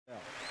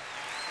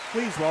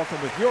Please welcome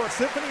with your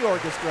Symphony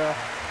Orchestra,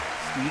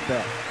 Steve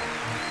Bell.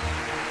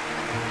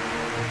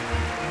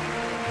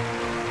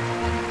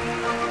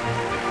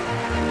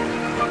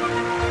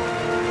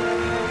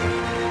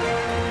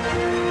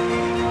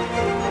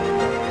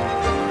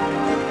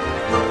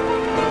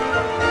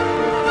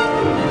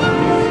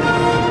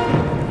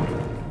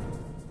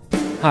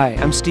 Hi,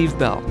 I'm Steve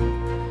Bell.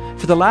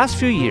 For the last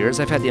few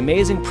years, I've had the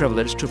amazing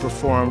privilege to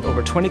perform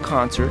over 20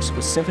 concerts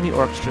with symphony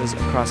orchestras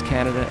across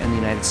Canada and the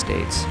United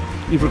States.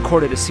 We've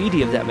recorded a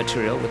CD of that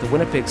material with the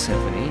Winnipeg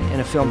Symphony and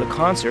have filmed a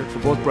concert for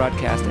both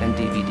broadcast and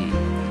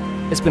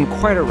DVD. It's been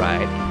quite a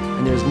ride,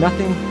 and there's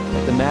nothing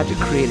like the magic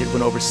created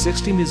when over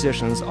 60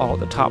 musicians, all at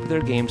the top of their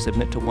game,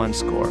 submit to one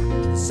score.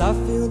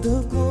 Soft field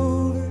of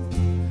clover,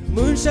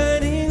 moon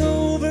shining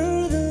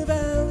over the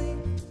valley.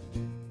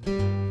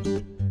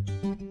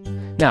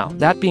 Now,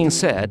 that being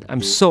said,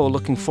 I'm so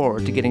looking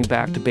forward to getting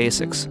back to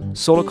basics.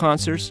 Solo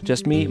concerts,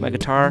 just me, my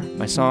guitar,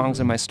 my songs,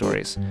 and my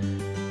stories.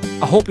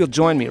 I hope you'll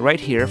join me right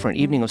here for an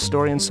evening of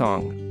story and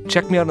song.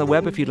 Check me out on the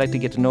web if you'd like to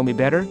get to know me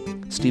better,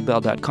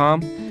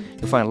 stevebell.com.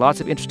 You'll find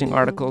lots of interesting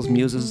articles,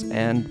 muses,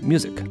 and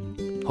music.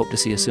 Hope to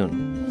see you soon.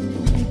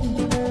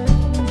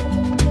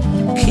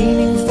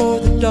 Keening for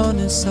the dawn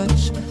as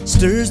such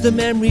stirs the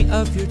memory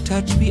of your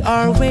touch. We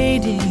are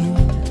waiting.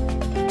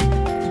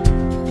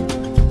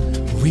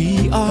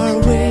 We are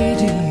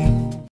waiting.